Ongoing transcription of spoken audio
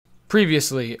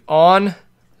Previously on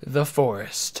The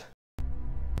Forest.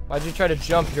 Why'd you try to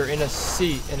jump? You're in a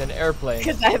seat in an airplane.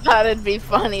 Because I thought it'd be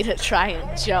funny to try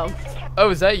and jump.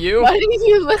 Oh, is that you? Why did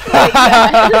you look like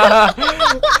that?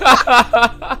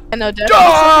 I know,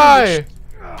 Die!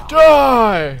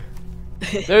 Die!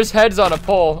 There's heads on a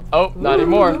pole. Oh, not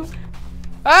anymore.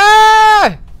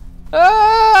 Ah!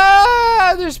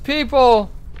 Ah! There's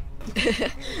people.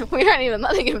 We aren't even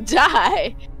letting him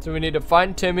die. So we need to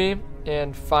find Timmy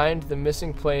and find the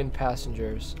missing plane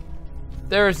passengers.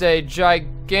 There is a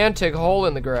gigantic hole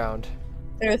in the ground.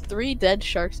 There are 3 dead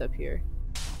sharks up here.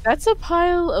 That's a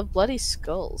pile of bloody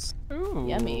skulls. Ooh.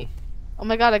 Yummy. Oh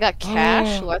my god, I got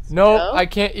cash. Let's Nope, go. I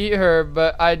can't eat her,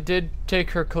 but I did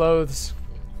take her clothes.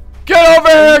 Get over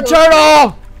here,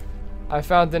 turtle! I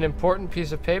found an important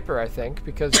piece of paper, I think,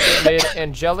 because it made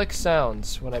angelic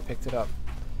sounds when I picked it up.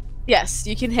 Yes,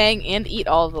 you can hang and eat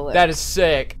all of the legs. That is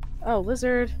sick. Oh,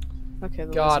 lizard. Okay,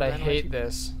 the God, lizard I ran away. hate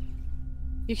this.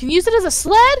 You can use it as a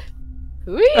sled?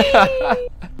 Whee!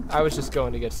 I was just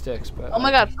going to get sticks, but... Oh my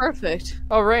god, perfect.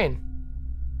 Oh, rain.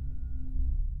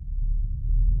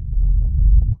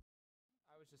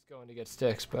 I was just going to get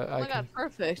sticks, but Oh my god,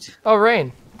 perfect. Oh,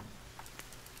 rain.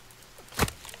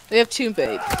 We have 2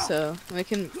 bait, so we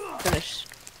can finish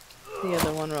the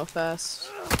other one real fast.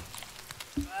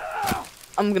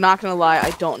 I'm not gonna lie,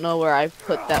 I don't know where I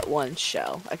put that one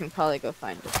shell. I can probably go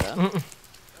find it though.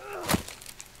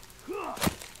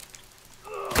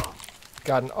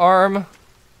 Got an arm.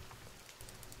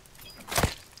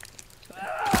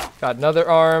 Got another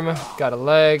arm. Got a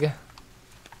leg.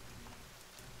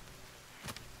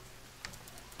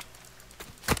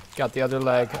 Got the other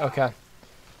leg. Okay.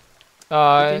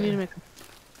 We need to make a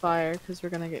fire because we're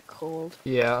gonna get cold.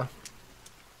 Yeah.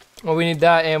 Well, we need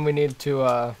that, and we need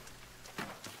to.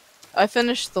 I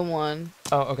finished the one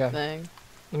Oh, okay. thing.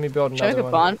 Let me build Should I another make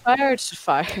a one. bonfire or just a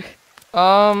fire?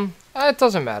 It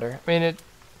doesn't matter. I mean,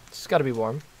 it's got to be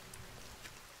warm.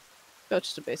 Go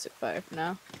just a basic fire for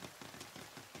now.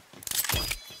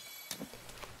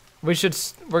 We're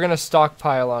gonna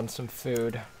stockpile on some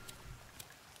food.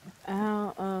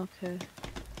 Ow, oh, okay.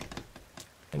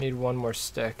 I need one more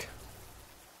stick.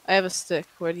 I have a stick.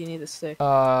 Where do you need a stick?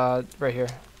 Right here.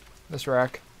 This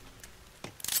rack.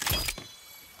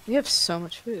 We have so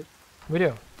much food. We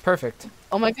do. Perfect.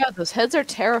 Oh my god, those heads are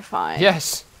terrifying.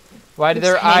 Yes. Why do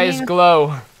Just their eyes hanging-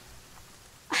 glow?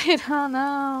 I don't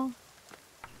know.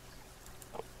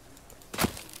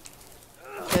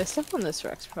 Okay, stuff on this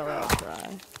wreck's probably all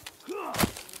dry.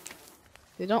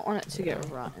 You don't want it to get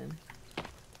rotten.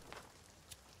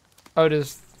 Oh, do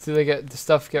the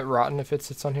stuff get rotten if it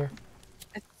sits on here?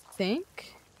 I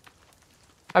think.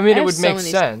 I mean, I it have would so make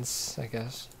many sense, I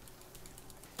guess.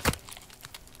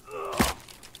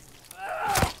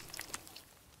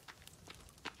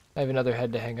 I have another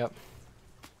head to hang up.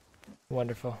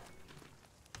 Wonderful.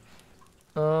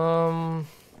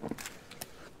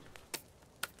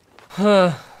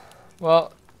 Huh.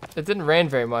 Well, it didn't rain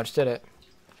very much, did it?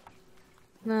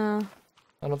 No.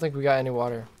 I don't think we got any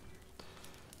water.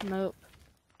 Nope.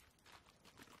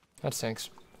 That stinks.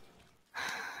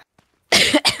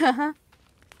 There's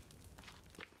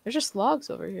just logs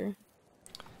over here.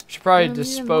 Should probably don't need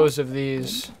them dispose of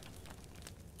these.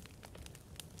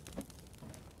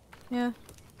 Yeah.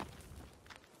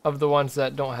 Of the ones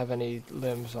that don't have any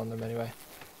limbs on them anyway.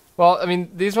 Well, I mean,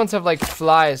 these ones have like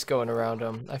flies going around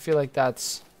them. I feel like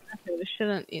that's... Okay, we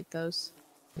shouldn't eat those.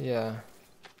 Yeah.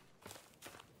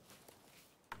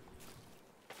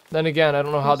 Then again, I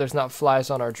don't know how there's not flies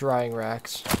on our drying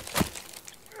racks.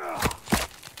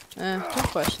 Don't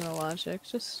question the logic.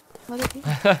 Just let it be.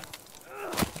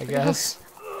 I guess.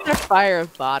 A fire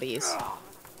of bodies.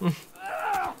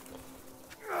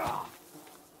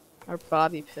 Our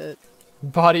body pit.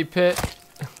 Body pit.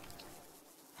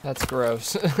 That's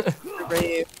gross. A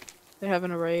rave. They're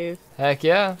having a rave. Heck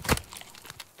yeah.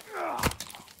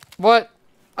 What?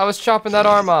 I was chopping that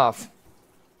arm off.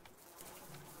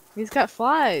 He's got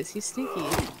flies. He's sneaky.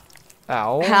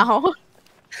 Ow. Ow.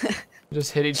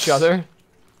 Just hit each other.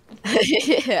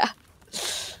 Yeah.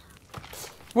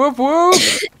 Whoop whoop!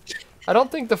 I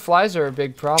don't think the flies are a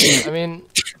big problem. I mean...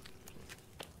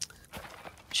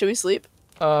 Should we sleep?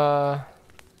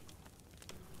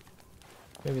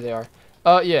 Maybe they are.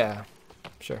 Yeah.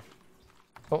 Sure.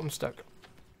 Oh, I'm stuck.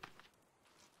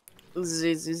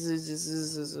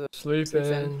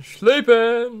 Sleeping.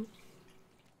 Sleeping!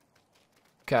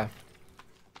 Okay.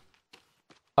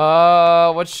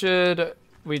 What should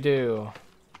we do?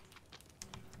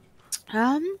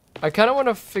 I kind of want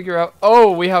to figure out...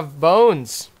 Oh, we have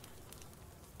bones!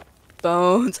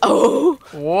 Bones. Oh.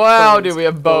 Wow, Bones, dude, we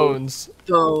have bones.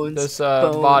 Bones. This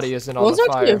bones. body isn't on Bones the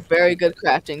are actually a fire. very good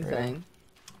crafting Yeah. thing.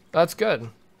 That's good,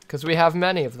 because we have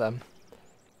many of them.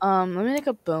 Let me make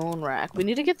a bone rack. We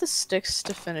need to get the sticks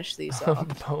to finish these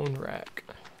off. Bone rack.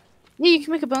 Yeah, you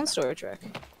can make a bone storage rack.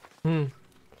 Hmm.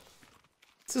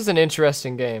 This is an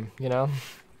interesting game, you know?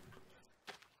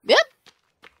 Yep.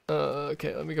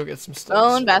 Okay, let me go get some stuff.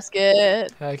 Bone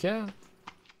basket. Heck yeah.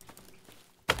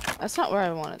 That's not where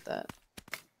I wanted that.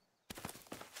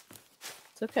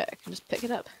 It's okay. I can just pick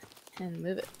it up and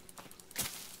move it.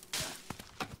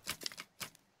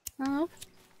 Oh.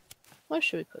 Where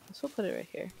should we put this? We'll put it right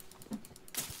here.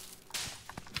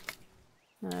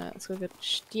 Let's go get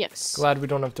sticks. Glad we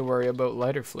don't have to worry about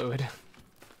lighter fluid.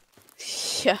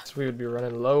 Yeah. So we would be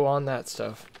running low on that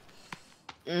stuff.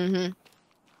 Mm-hmm.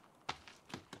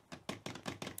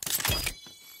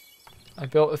 I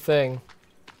built a thing.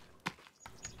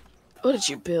 What did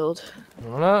you build? I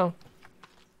don't know.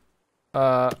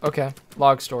 Okay.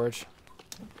 Log storage.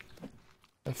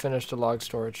 I finished a log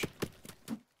storage.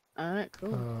 Alright,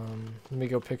 cool. Let me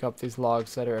go pick up these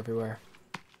logs that are everywhere.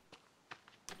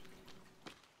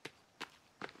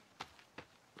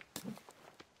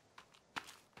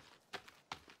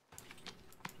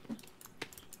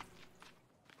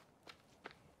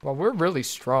 Well, we're really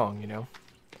strong, you know.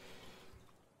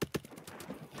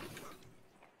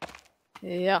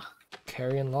 Yeah.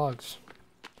 Carrying logs.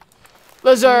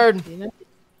 Lizard! You know,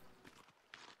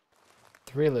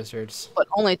 3 lizards. but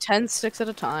only 10 sticks at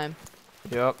a time.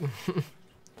 Yep.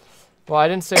 Well, I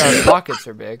didn't say our pockets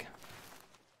are big.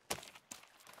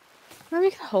 Maybe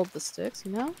we can hold the sticks,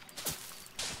 you know?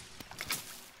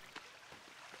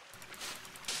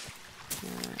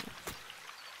 Alright.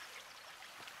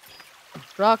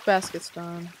 Rock basket's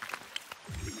done.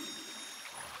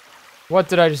 What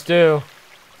did I just do?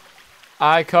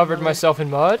 I covered myself in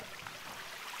mud?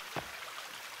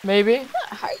 Maybe?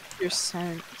 Hide your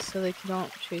scent so they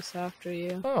don't chase after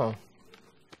you. Oh.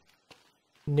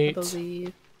 I Neat.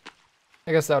 believe.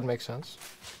 I guess that would make sense.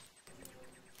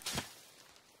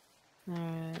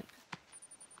 Alright.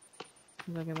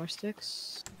 I'm gonna get more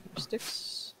sticks. More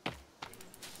sticks.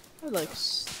 I like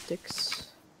sticks.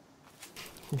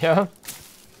 Yeah?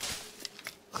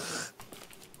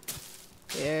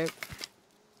 Yep.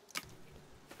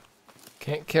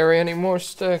 Can't carry any more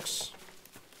sticks.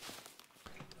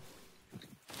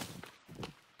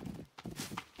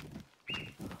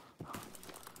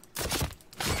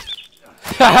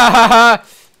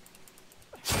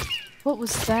 What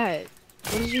was that?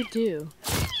 What did you do?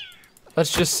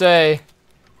 Let's just say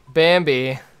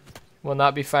Bambi will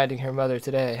not be finding her mother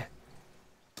today.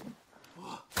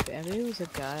 Bambi was a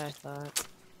guy, I thought.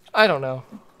 I don't know.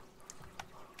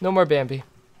 No more Bambi.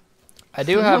 I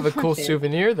do No have a more cool Bambi.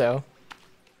 souvenir though.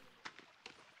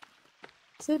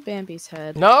 Is it Bambi's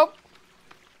head? Nope.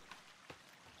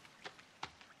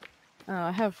 Oh,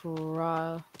 I have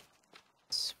raw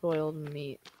spoiled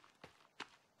meat.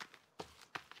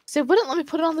 So it wouldn't let me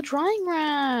put it on the drying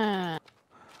rack.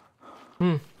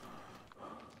 Hmm.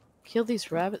 Kill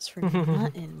these rabbits for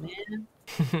nothing, man.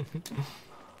 What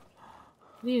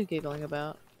are you giggling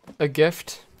about? A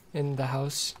gift in the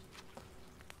house.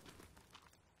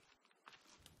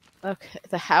 Okay,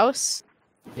 the house?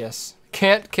 Yes.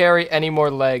 Can't carry any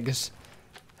more legs.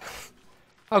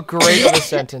 How great of a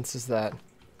sentence is that?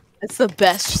 It's the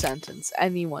best sentence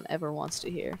anyone ever wants to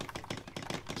hear.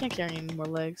 Can't carry any more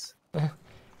legs.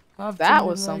 I've That too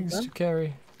was many legs something. to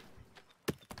carry.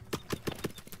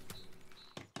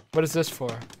 What is this for?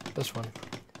 This one.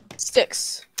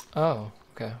 Sticks. Oh,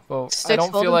 okay. Well, I Sticks,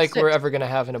 don't hold feel them like we're sticks. ever gonna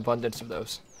have an abundance of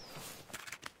those.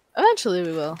 Eventually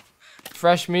we will.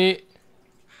 Fresh meat.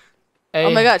 Oh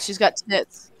my god, she's got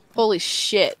tits. Holy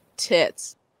shit,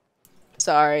 tits.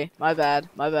 Sorry, my bad,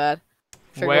 my bad.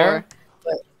 Where?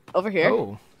 But over here.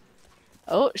 Oh,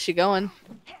 Oh, she going.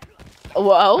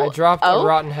 Whoa. I dropped a oh.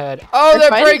 rotten head. Oh, They're they're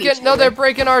fighting each breaking. No, other. they're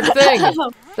breaking our thing.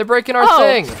 They're breaking our Oh.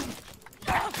 thing.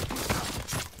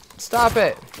 Stop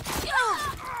it.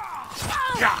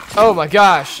 Oh my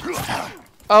gosh.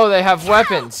 Oh, they have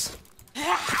weapons.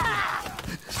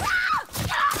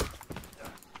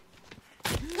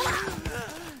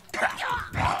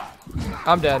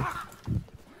 I'm dead.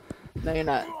 No, you're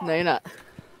not. No, you're not.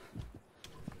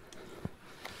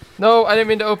 No, I didn't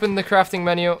mean to open the crafting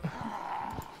menu.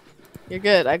 You're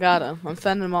good. I got him. I'm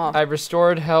fending him off. I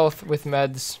restored health with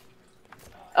meds.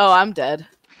 Oh, I'm dead.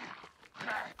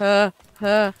 Bobbing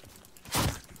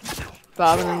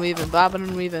and weaving, bobbing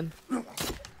and weaving.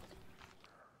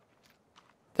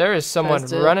 There is someone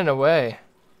That's it. running away.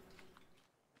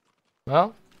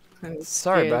 Well, I was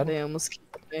Sorry, scared bud. They almost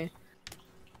killed me.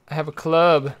 I have a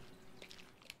club.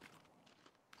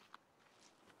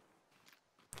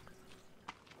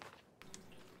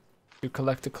 You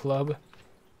collect a club?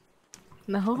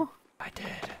 No. I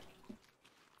did.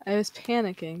 I was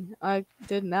panicking. I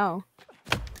did now.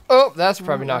 Oh, that's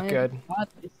probably not good. God.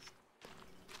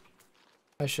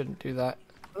 I shouldn't do that.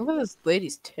 Look at this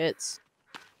lady's tits.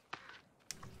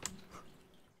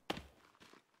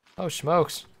 Oh,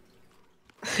 smokes.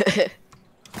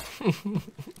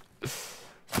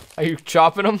 Are you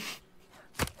chopping them?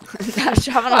 Not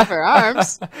chopping off her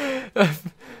arms.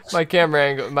 My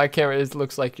camera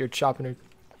looks like you're chopping her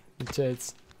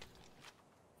tits.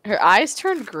 Her eyes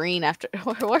turned green after.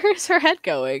 Where is her head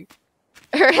going?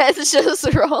 Her head's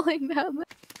just rolling down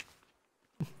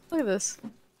there. Look at this.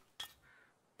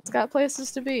 It's got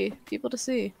places to be, people to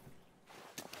see.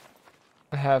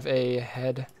 I have a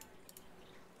head.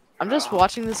 I'm just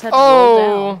watching this head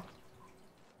roll down.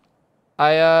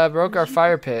 I broke our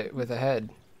fire pit with a head.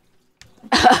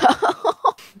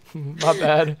 My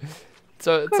bad.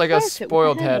 So it's like a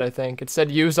spoiled head, I think. It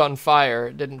said use on fire.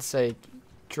 It didn't say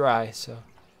dry, so.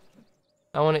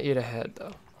 I want to eat a head,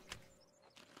 though.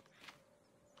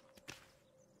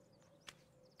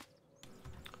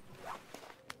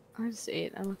 I just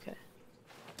ate. I'm okay.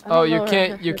 Oh, you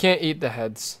can't eat the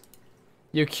heads.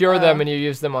 You cure them and you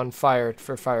use them on fire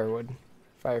for firewood.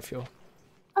 Fire fuel.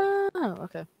 Oh,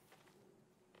 okay.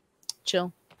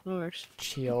 Chill. It works.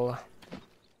 Chill.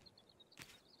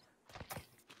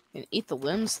 You can eat the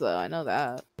limbs, though. I know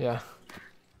that. Yeah.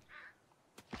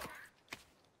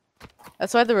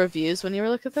 That's why the reviews, when you were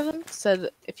looking at them, said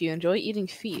if you enjoy eating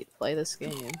feet, play this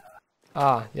game.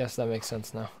 Ah, yes, that makes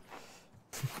sense now.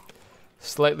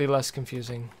 Slightly less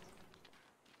confusing.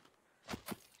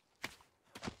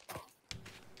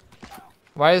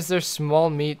 Why is there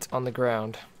small meat on the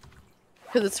ground?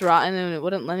 Because it's rotten and it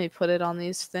wouldn't let me put it on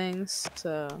these things,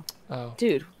 so... Oh.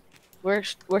 Dude, we're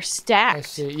stacked. I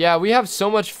see. Yeah, we have so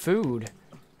much food.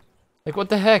 Like, what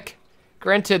the heck?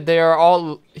 Granted, they are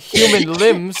all human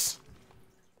limbs.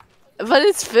 But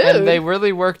it's food. And they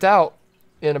really worked out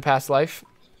in a past life.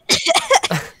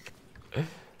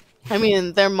 I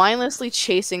mean, they're mindlessly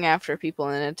chasing after people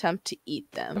in an attempt to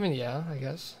eat them. I mean, yeah, I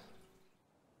guess.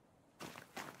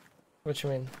 What you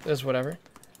mean? It's whatever.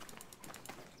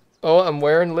 Oh, I'm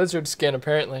wearing lizard skin,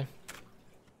 apparently.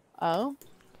 Oh?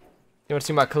 You want to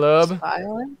see my club?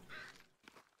 Smiling?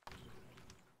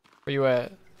 Where you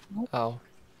at? Oh.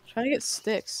 Trying to get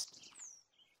sticks.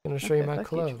 I'm gonna show you my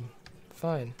club.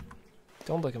 Fine.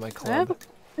 Don't look at my club. I have a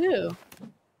clue.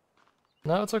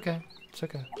 No, it's okay. It's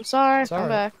okay. I'm sorry. It's I'm right.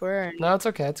 back. Where are you? No, it's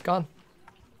okay. It's gone.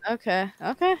 Okay.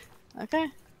 Okay. Okay.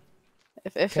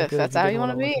 If that's how you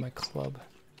want to be. Look at my club.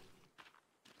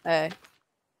 Hey.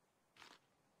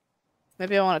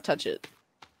 Maybe I want to touch it.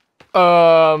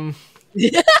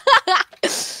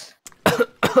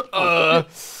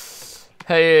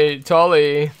 Hey,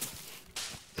 Tolly.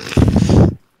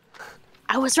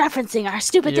 I was referencing our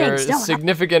stupid Your things. Your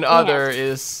significant other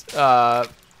is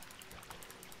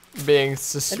being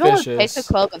suspicious. Maybe I'll take the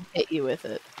club and hit you with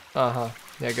it. Uh-huh.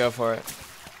 Yeah, go for it.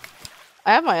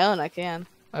 I have my own, I can.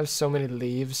 I have so many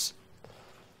leaves.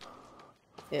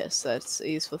 Yes, that's a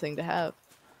useful thing to have.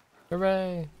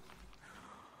 Hooray.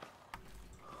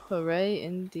 Hooray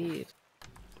indeed.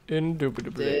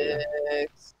 Indubitably.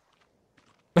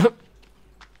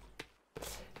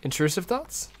 Intrusive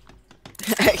thoughts?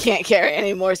 I can't carry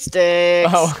any more sticks.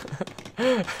 Oh.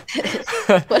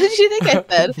 What did you think I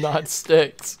said? Not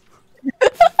sticks.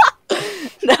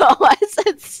 No, I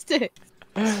said sticks.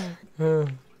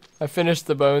 I finished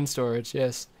the bone storage,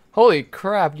 yes. Holy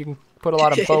crap, you can put a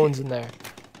lot of bones in there.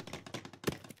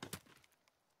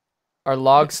 Our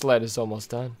log sled is almost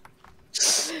done.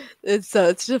 It's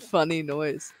such a funny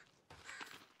noise.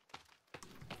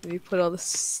 When you put all the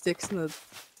sticks in the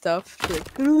stuff,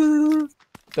 like,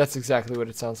 that's exactly what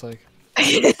it sounds like.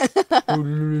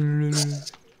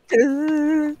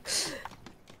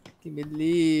 Give me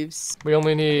leaves. We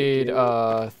only need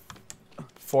 4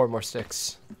 more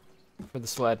sticks for the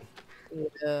sled.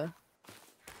 Yeah.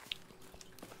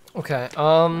 Okay,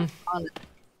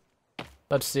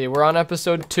 let's see. We're on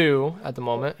episode 2 at the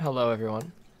moment. Hello,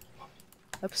 everyone.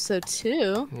 Episode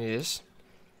 2? Yes.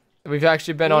 We've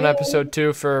actually been on episode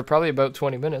 2 for probably about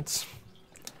 20 minutes.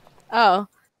 Oh,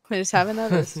 we just haven't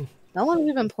noticed. How long have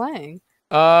we been playing?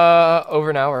 Over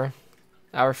an hour.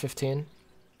 Hour 15.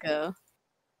 Go.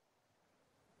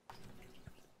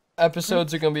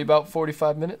 Episodes are going to be about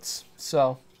 45 minutes,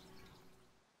 so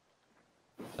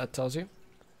that tells you.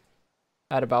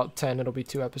 At about 10, it'll be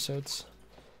 2 episodes.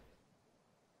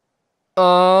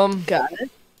 Got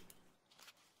it.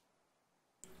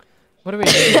 What do we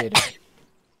need?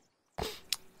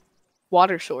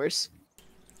 Water source.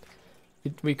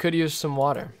 We could use some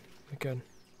water. We could.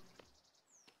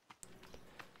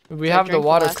 We So have the drink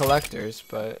water last- collectors,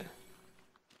 but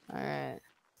Alright.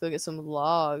 Go get some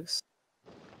logs.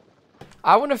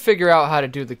 I want to figure out how to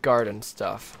do the garden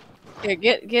stuff. Here,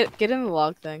 get in the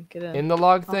log thing. Get in. In the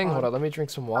log thing? on. Hold on, let me drink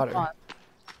some Hop water. on.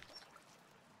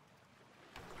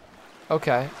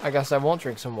 Okay, I guess I won't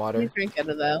drink some You water. drink out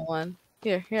of that one.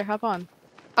 Here, hop on.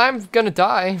 I'm gonna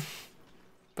die.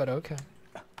 But okay.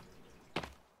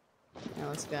 Yeah,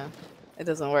 let's go. It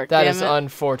doesn't work. That Damn is it.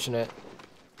 unfortunate.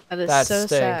 That is That so stinks.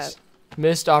 sad.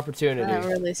 Missed opportunity. That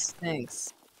really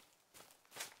stinks.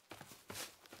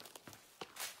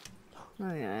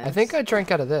 Oh yeah. I think I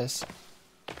drank out of this.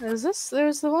 There's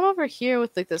the one over here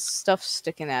with like this stuff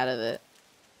sticking out of it.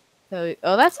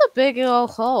 Oh, that's a big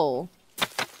old hole.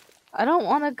 I don't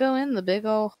want to go in the big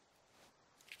old.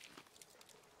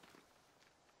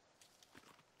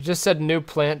 It just said new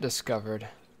plant discovered.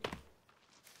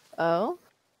 Oh.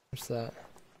 What's that?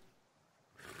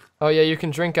 Oh yeah, you can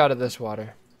drink out of this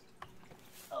water.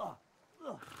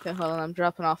 Okay, hold on. I'm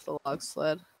dropping off the log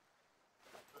sled.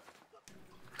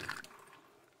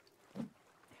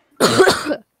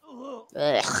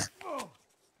 Ugh.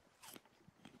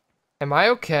 Am I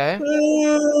okay?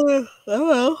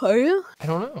 Hello, are you? I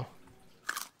don't know.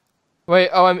 Wait,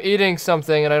 oh, I'm eating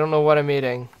something and I don't know what I'm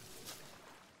eating.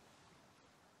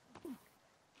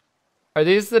 Are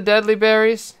these the deadly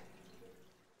berries?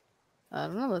 I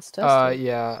don't know. Let's test it.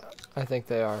 Yeah, I think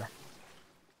they are.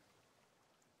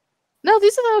 No,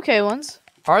 these are the okay ones.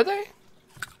 Are they?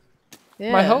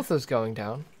 Yeah. My health is going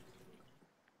down.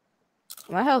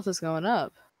 My health is going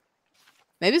up.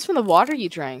 Maybe it's from the water you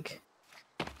drank.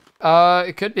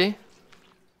 It could be.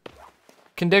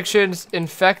 Conditions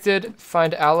infected,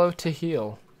 find aloe to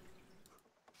heal.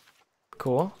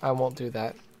 Cool, I won't do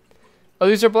that. Oh,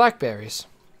 these are blackberries.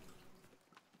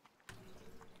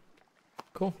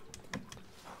 Cool.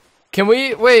 Can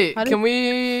we, wait, can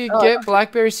we get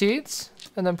blackberry seeds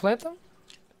and then plant them?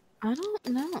 I don't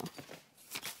know.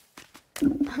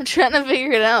 I'm trying to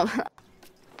figure it out.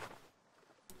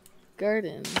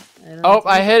 Garden.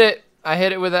 I hit it. I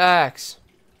hit it with an axe.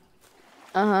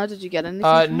 Uh-huh, did you get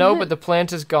anything? No, but the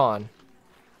plant is gone.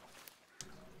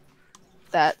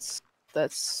 That's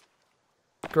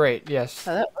Great, yes.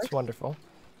 how that works. It's wonderful.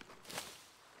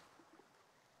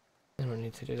 I don't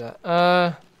need to do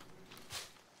that.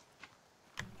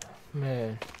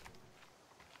 Man.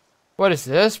 What is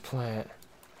this plant?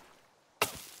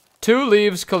 2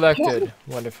 leaves collected.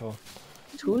 Wonderful.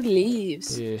 2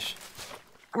 leaves. Yeesh.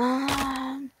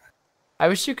 Um, I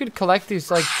wish you could collect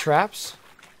these like traps.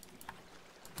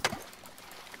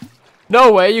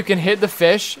 No way, you can hit the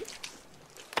fish.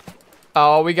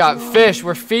 Oh, we got fish.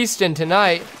 We're feasting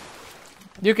tonight.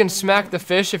 You can smack the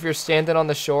fish if you're standing on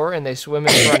the shore and they swim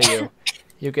in front of you.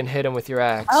 You can hit them with your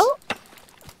axe. Oh.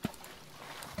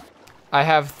 I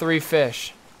have 3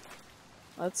 fish.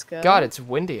 Let's go. God, it's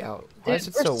windy out. Why is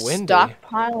it so windy?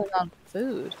 Stockpiling on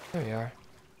food. There we are.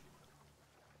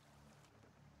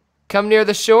 Come near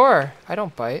the shore. I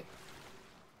don't bite.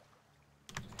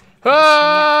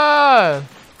 Ah!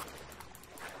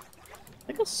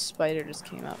 Like a spider just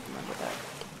came out from under that.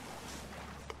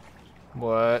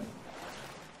 What?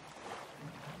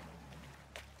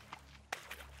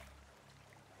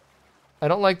 I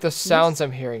don't like the sounds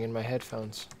I'm hearing in my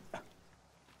headphones.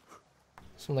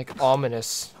 Some like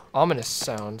ominous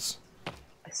sounds.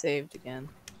 I saved again.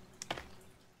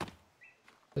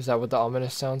 Is that what the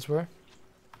ominous sounds were?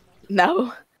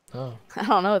 No. Oh. I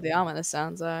don't know what the ominous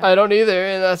sounds are. I don't either,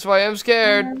 and that's why I'm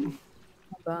scared.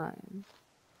 Fine.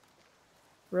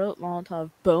 Rope, Molotov,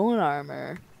 bone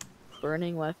armor,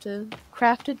 burning weapon,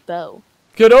 crafted bow,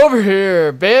 Get over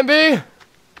here, Bambi!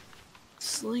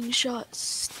 slingshot,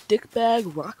 stick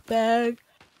bag, rock bag,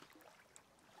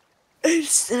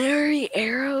 incendiary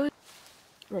arrows,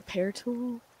 repair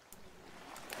tool.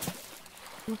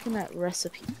 Looking at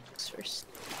recipes first.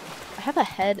 I have a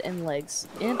head and legs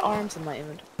and arms in my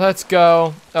inventory. Let's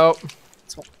go. Oh,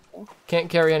 That's wonderful. can't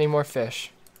carry any more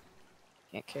fish.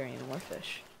 Can't carry any more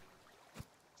fish.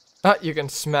 Ah, you can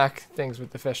smack things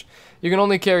with the fish. You can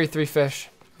only carry 3 fish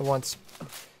at once.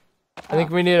 I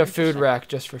think we need a food rack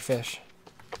just for fish.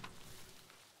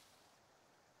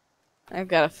 I've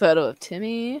got a photo of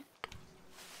Timmy.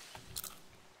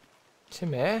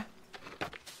 Timmy?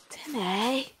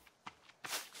 Timmy.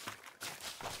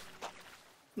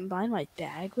 Combine my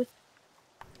dag with.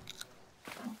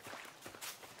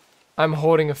 I'm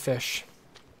holding a fish.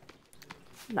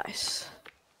 Nice.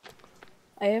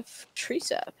 I have tree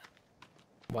sap.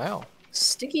 Wow.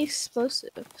 Sticky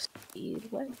explosive. Speed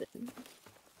weapon.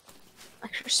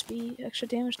 Extra speed, extra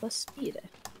damage, less speed,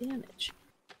 extra damage.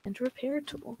 And repair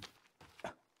tool.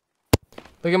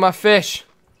 Look at my fish.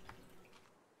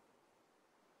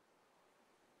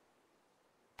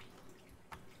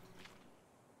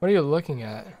 What are you looking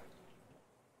at?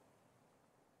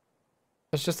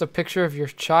 It's just a picture of your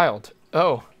child.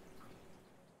 Oh.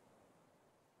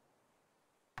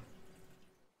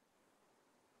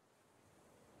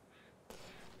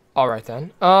 Alright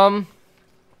then.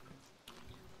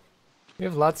 We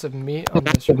have lots of meat on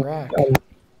this rack.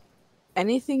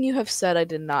 Anything you have said I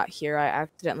did not hear. I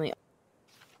accidentally...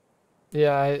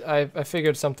 Yeah, I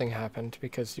figured something happened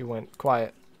because you went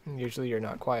quiet. Usually you're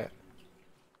not quiet.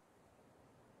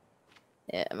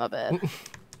 Yeah, my bad.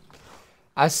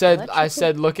 I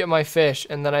said, look at my fish,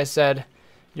 and then I said,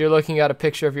 you're looking at a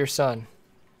picture of your son.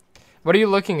 What are you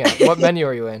looking at? What menu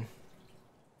are you in?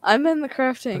 I'm in the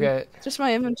crafting. Okay. Just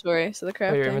my inventory, so the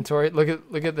crafting. Oh, your inventory?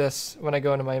 Look at this when I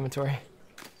go into my inventory.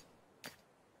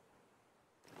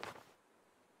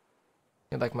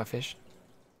 You like my fish?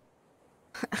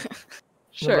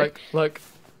 Sure. Look.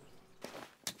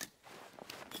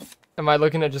 Am I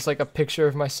looking at just like a picture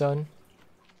of my son?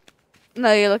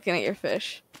 No, you're looking at your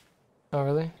fish. Oh,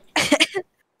 really?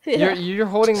 Yeah. You're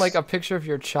holding like a picture of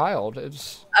your child.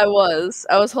 It's... I was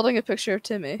holding a picture of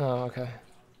Timmy. Oh, okay.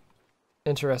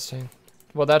 Interesting.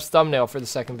 Well, that's thumbnail for the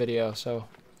second video, so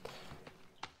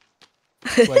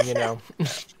when you know.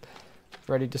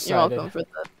 Already decided. You're welcome for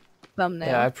the thumbnail.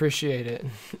 Yeah, I appreciate it.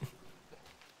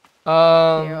 You're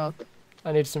welcome.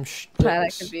 I need some Glad I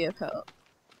sticks. could be of help.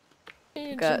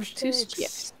 Need Got some 2 sticks.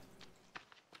 sticks.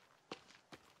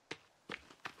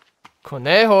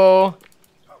 Conejo.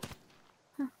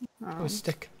 Oh,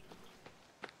 stick.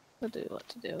 I'll do what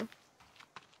to do.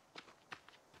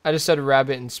 I just said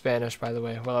rabbit in Spanish, by the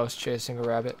way, while I was chasing a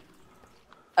rabbit.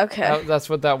 Okay. That's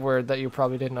what that word that you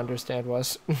probably didn't understand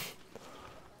was.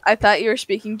 I thought you were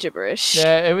speaking gibberish.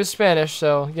 Yeah, it was Spanish,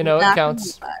 so, you know, it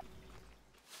counts.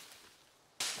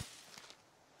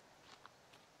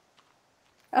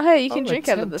 Oh, hey, you can Oh, drink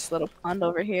a out of tent. this little pond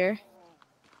over here.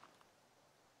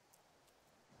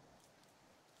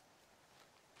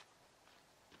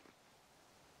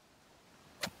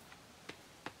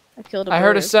 I killed a I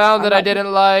heard a bird. sound that I not-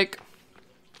 didn't like.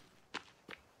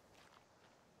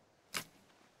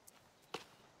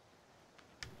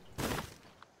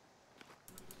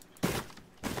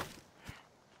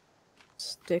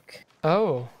 Stick.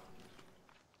 Oh.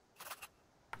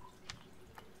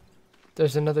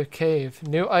 There's another cave.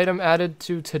 New item added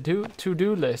to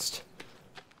to-do list.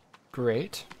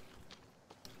 Great.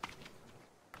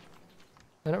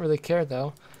 I don't really care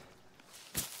though.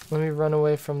 Let me run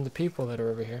away from the people that are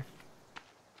over here.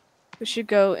 We should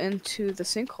go into the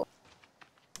sinkhole.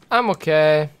 I'm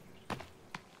okay.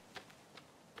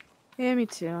 Yeah, me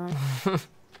too.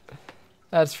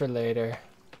 That's for later.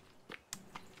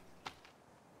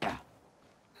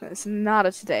 It's not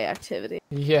a today activity.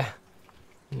 Yeah.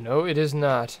 No, it is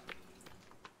not.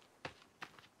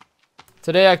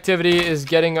 Today activity is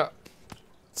getting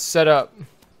set up.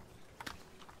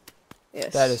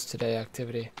 Yes. That is today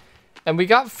activity. And we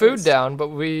got food Yes. down, but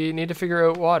we need to figure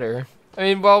out water. I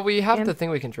mean, well, we have And- the thing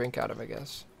we can drink out of, I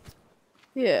guess.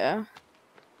 Yeah.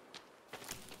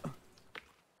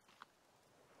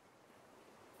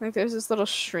 Like there's this little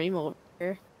stream over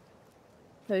here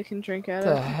that you can drink out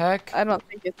What the of. heck? I don't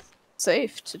think it's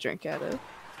safe to drink out of.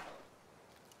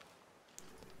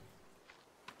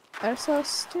 I saw a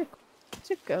stick.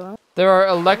 Where's it going? There are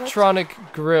electronic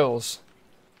grills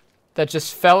that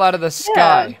just fell out of the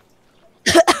sky.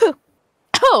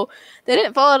 Oh, they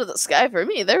didn't fall out of the sky for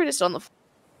me. They were just on the.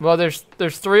 Well, there's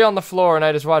 3 on the floor, and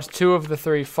I just watched 2 of the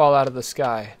 3 fall out of the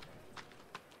sky.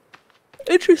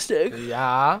 Interesting.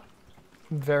 Yeah,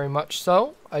 very much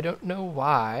so. I don't know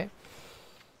why.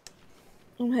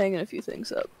 I'm hanging a few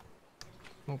things up.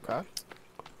 Okay.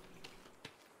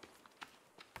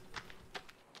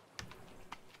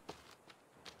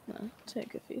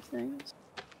 Take a few things.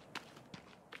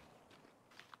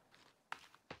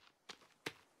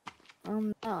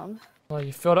 No. Well,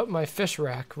 you filled up my fish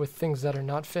rack with things that are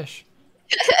not fish.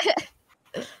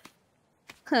 I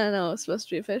don't know. It's supposed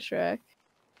to be a fish rack.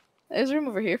 There's room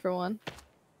over here for one.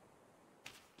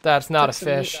 That's not a Took some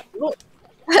meat fish. out.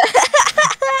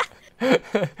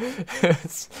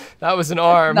 That was an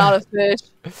arm. Not a fish.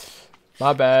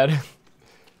 My bad.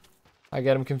 I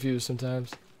get them confused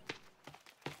sometimes.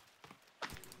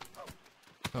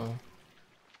 Oh.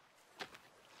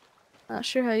 Not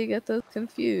sure how you get those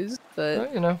confused, but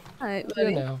Well, you know. alright, You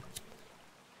buddy. know.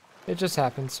 It just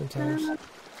happens sometimes.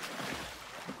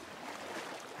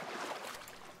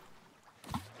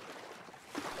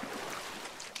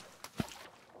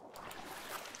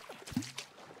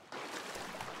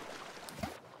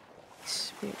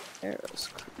 Spear arrows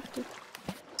crafted.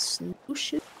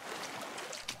 Snowshoe.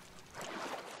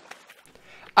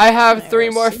 I have 3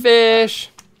 more Arrows. fish.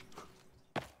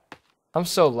 I'm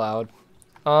so loud.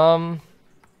 Yeah,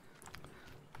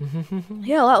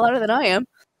 a lot louder than I am.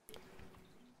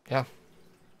 Yeah.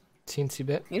 Teensy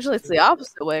bit. Usually it's the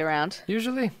opposite way around.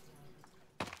 Usually.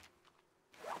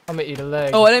 I'm gonna eat a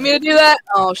leg. Oh, I didn't mean to do that.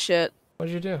 Oh shit. What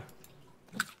did you do?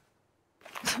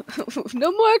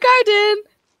 No more garden.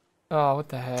 Oh, what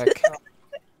the heck?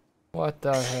 What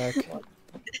the heck?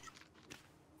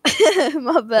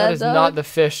 My bad. That is dog. not the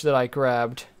fish that I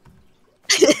grabbed.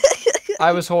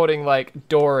 I was holding like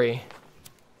Dory.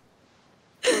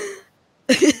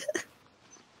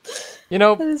 You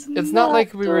know, it's not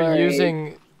like we were Dory.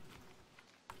 using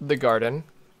the garden.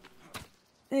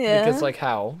 Yeah. Because like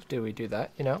how do we do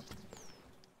that, you know?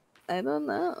 I don't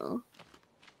know.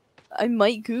 I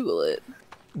might Google it.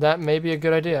 That may be a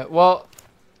good idea. Well,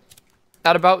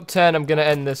 at about 10 I'm gonna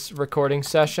end this recording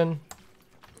session.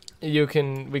 We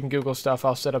can Google stuff.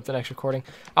 I'll set up the next recording.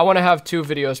 I want to have 2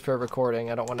 videos per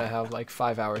recording. I don't want to have like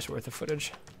 5 hours worth of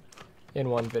footage in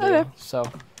one video. Okay. So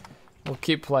we'll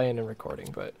keep playing and recording,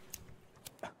 but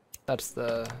that's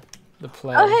the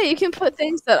plan. Oh, hey, you can put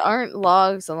things that aren't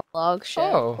logs on the log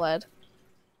shed. Oh. Led.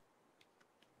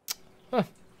 Huh.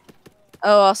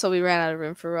 Oh, also we ran out of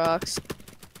room for rocks.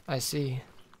 I see.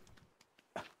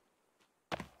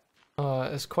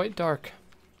 It's quite dark.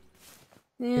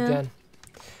 Yeah. Again.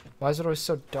 Why is it always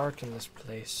so dark in this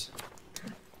place?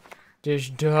 This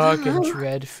dark and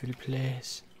dreadful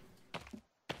place.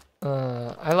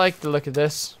 I like the look of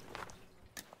this.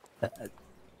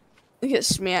 You get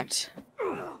smacked.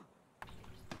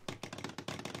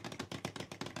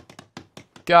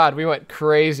 God, we went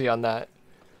crazy on that.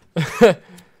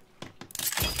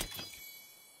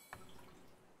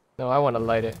 No, I want to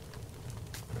light it.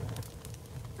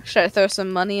 Should I throw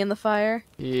some money in the fire?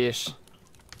 Yeesh.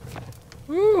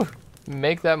 Woo!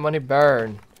 Make that money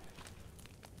burn.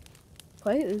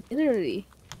 Quite literally.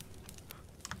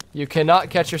 You cannot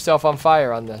catch yourself on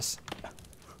fire on this.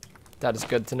 That is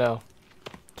good to know.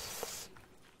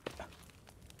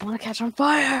 I want to catch on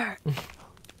fire.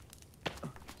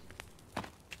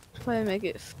 Why make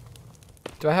it?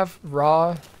 Do I have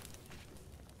raw,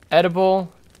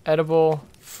 edible,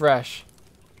 fresh?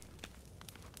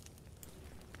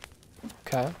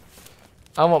 Okay.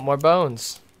 I want more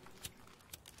bones.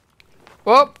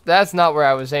 Whoop! That's not where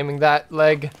I was aiming that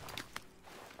leg.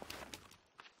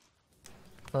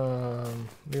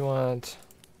 We want...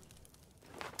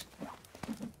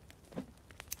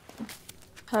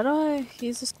 How do I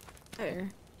use this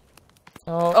fire?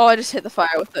 Oh, Oh, I just hit the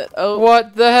fire with it. Oh.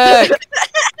 what the heck?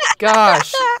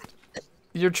 Gosh.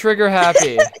 You're trigger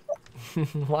happy.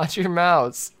 Watch your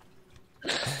mouse.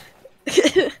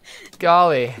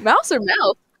 Golly. Mouse or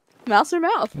mouth? Mouse or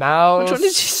mouth? Mouse. Which one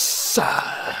did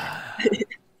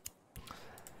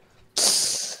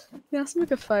you? Mouse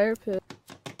make a fire pit.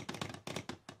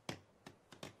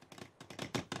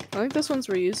 I think this one's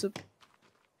reusable.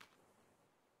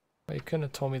 You couldn't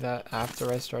have told me that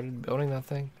after I started building that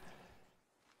thing.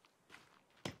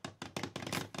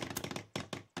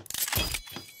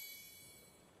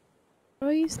 How do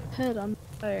I use the head on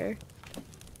fire?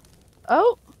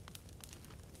 Oh!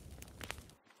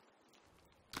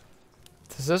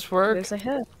 Does this work? There's a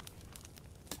head.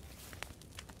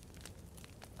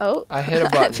 Oh. I hit a I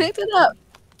button. picked it up.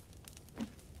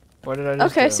 What did I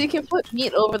just Okay, do? so you can put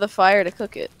meat over the fire to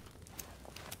cook it.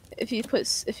 If you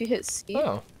hit C.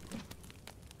 Oh.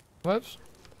 Whoops.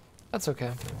 That's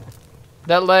okay.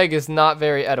 That leg is not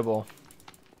very edible.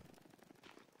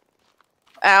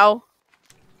 Ow.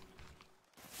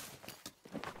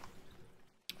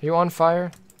 Are you on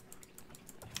fire?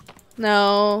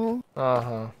 No.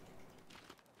 Uh-huh.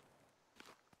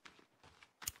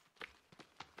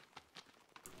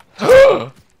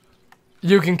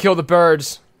 You can kill the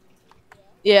birds.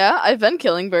 Yeah, I've been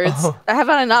killing birds. Oh.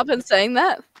 Haven't I not been saying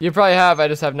that? You probably have. I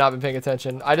just have not been paying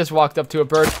attention. I just walked up to a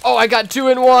bird. Oh, I got 2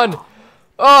 in 1.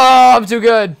 Oh, I'm too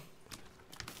good.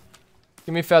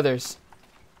 Give me feathers.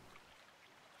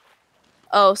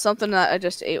 Oh, something that I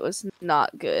just ate was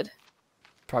not good.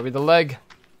 Probably the leg.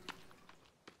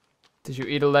 Did you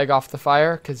eat a leg off the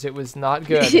fire? Because it was not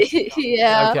good.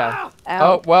 Yeah. Okay. Ow.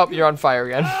 Oh, well, you're on fire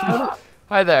again.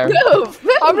 Hi there. Move!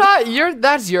 I'm not.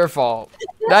 That's your fault.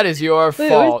 That is your Wait,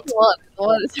 fault.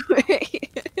 where's the one?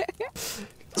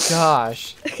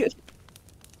 Gosh.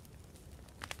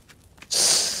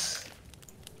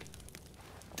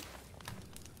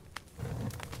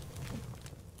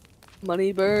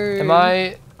 Money bird.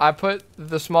 I put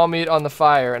the small meat on the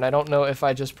fire, and I don't know if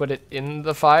I just put it in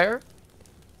the fire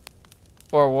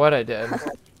or what I did,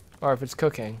 or if it's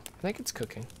cooking. I think it's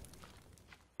cooking.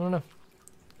 I don't know.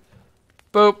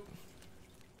 Boop.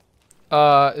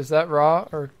 Is that raw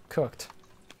or cooked?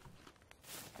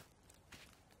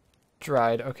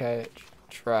 Dried. Okay.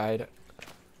 Dried.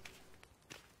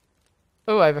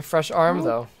 Oh, I have a fresh arm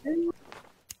though.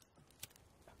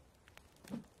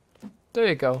 There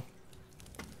you go.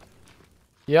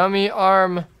 Yummy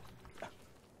arm.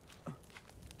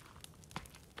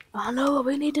 I know what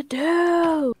we need to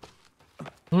do.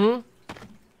 Hmm?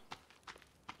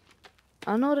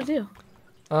 I know what to do.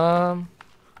 I'm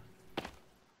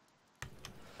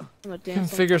gonna can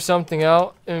dance. figure something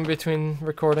out in between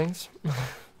recordings.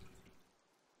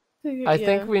 I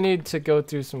think we need to go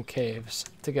through some caves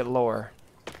to get lore.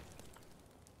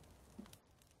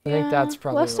 I think that's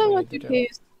probably last time we what went we through need to do.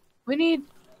 caves, we need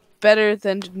better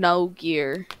than no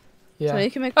gear. Yeah. So you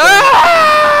can make.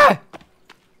 Ah!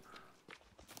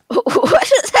 What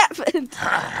just happened?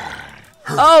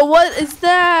 Oh, what is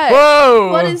that?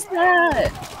 Whoa! What is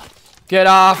that? Get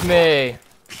off me!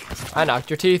 I knocked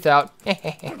your teeth out.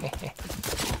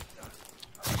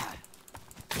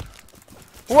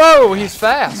 Whoa, he's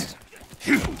fast.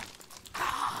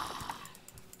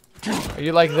 Are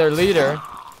you like their leader?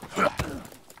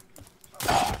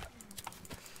 I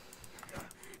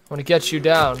want to get you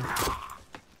down. Come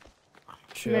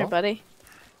here, Chill. buddy.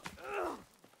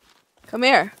 Come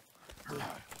here.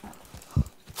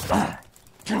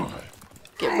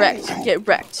 Get wrecked. Get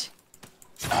wrecked.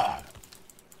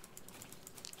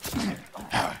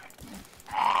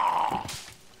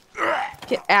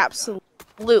 Get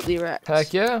absolutely wrecked.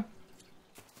 Heck yeah.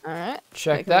 Alright.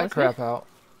 Check that crap out.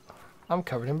 I'm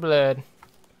covered in blood.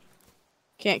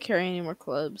 Can't carry any more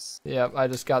clubs. Yep, I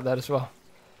just got that as well.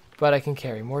 But I can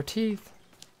carry more teeth.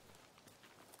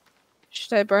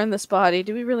 Should I burn this body?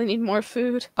 Do we really need more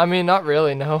food? I mean, not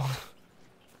really, no. I'm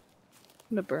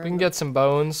gonna burn We can them. get some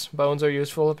bones. Bones are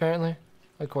useful, apparently.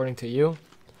 According to you.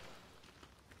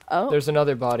 Oh, There's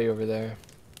another body over there.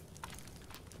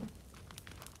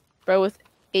 bro with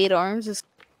 8 arms is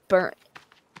burnt.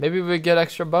 Maybe we get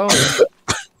extra bones.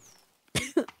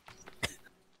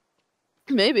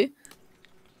 Maybe.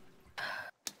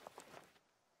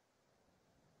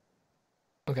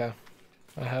 Okay.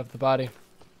 I have the body.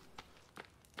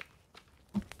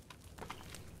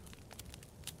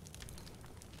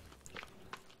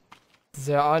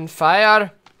 They're on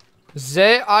fire.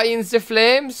 They are in the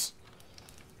flames.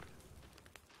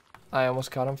 I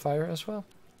almost caught on fire as well.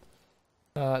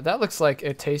 That looks like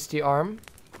a tasty arm.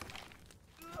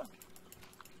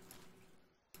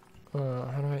 How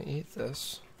do I eat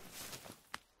this?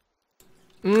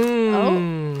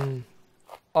 Mmm.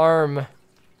 Arm.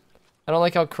 I don't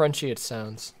like how crunchy it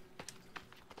sounds.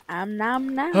 Nom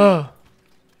nom. Oh.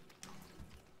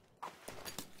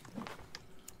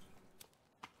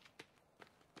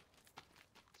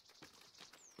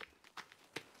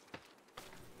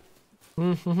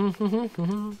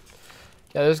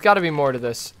 Yeah, there's got to be more to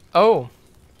this. Oh,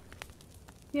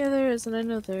 Yeah, there is, and I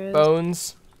know there is.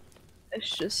 bones. It's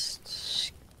just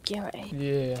scary.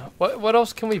 Yeah. What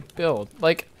else can we build?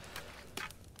 Like,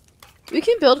 We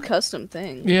can build custom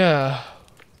things. yeah.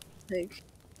 Like,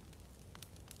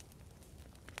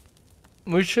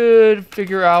 We should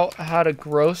figure out how to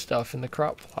grow stuff in the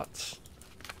crop plots.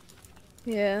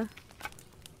 yeah.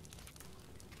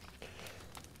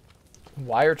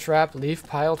 Wire trap, leaf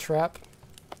pile trap.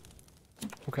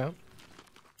 Okay.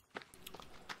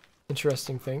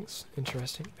 Interesting things.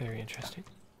 Interesting. Very interesting.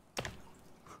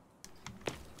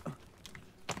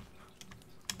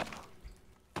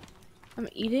 I'm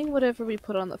eating whatever we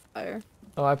put on the fire.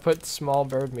 Oh, I put small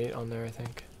bird meat on there, I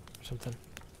think. Or something.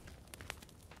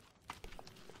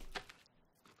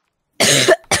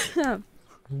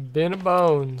 Bin of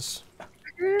bones.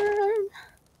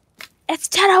 It's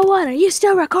 10:01. Are you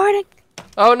still recording?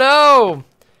 Oh no!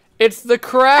 It's the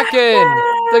Kraken!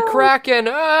 The Kraken!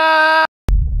 Ah!